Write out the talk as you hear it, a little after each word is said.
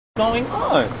going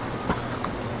on.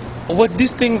 What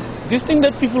this thing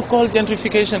that people call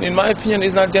gentrification, in my opinion,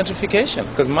 is not gentrification.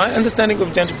 Because my understanding of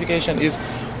gentrification is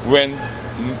when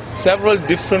several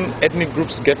different ethnic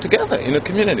groups get together in a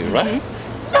community, right?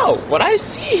 No, what I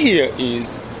see here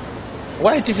is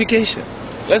whiteification.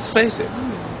 Let's face it.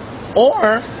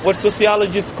 Or what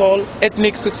sociologists call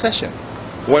ethnic succession.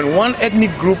 When one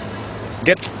ethnic group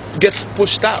gets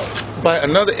pushed out by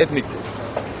another ethnic group.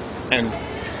 And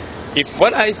if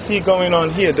what I see going on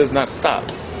here does not stop,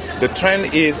 the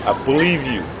trend is, believe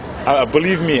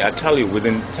me, I tell you,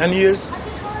 within 10 years,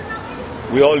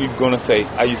 we're all going to say,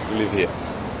 I used to live here.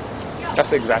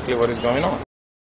 That's exactly what is going on.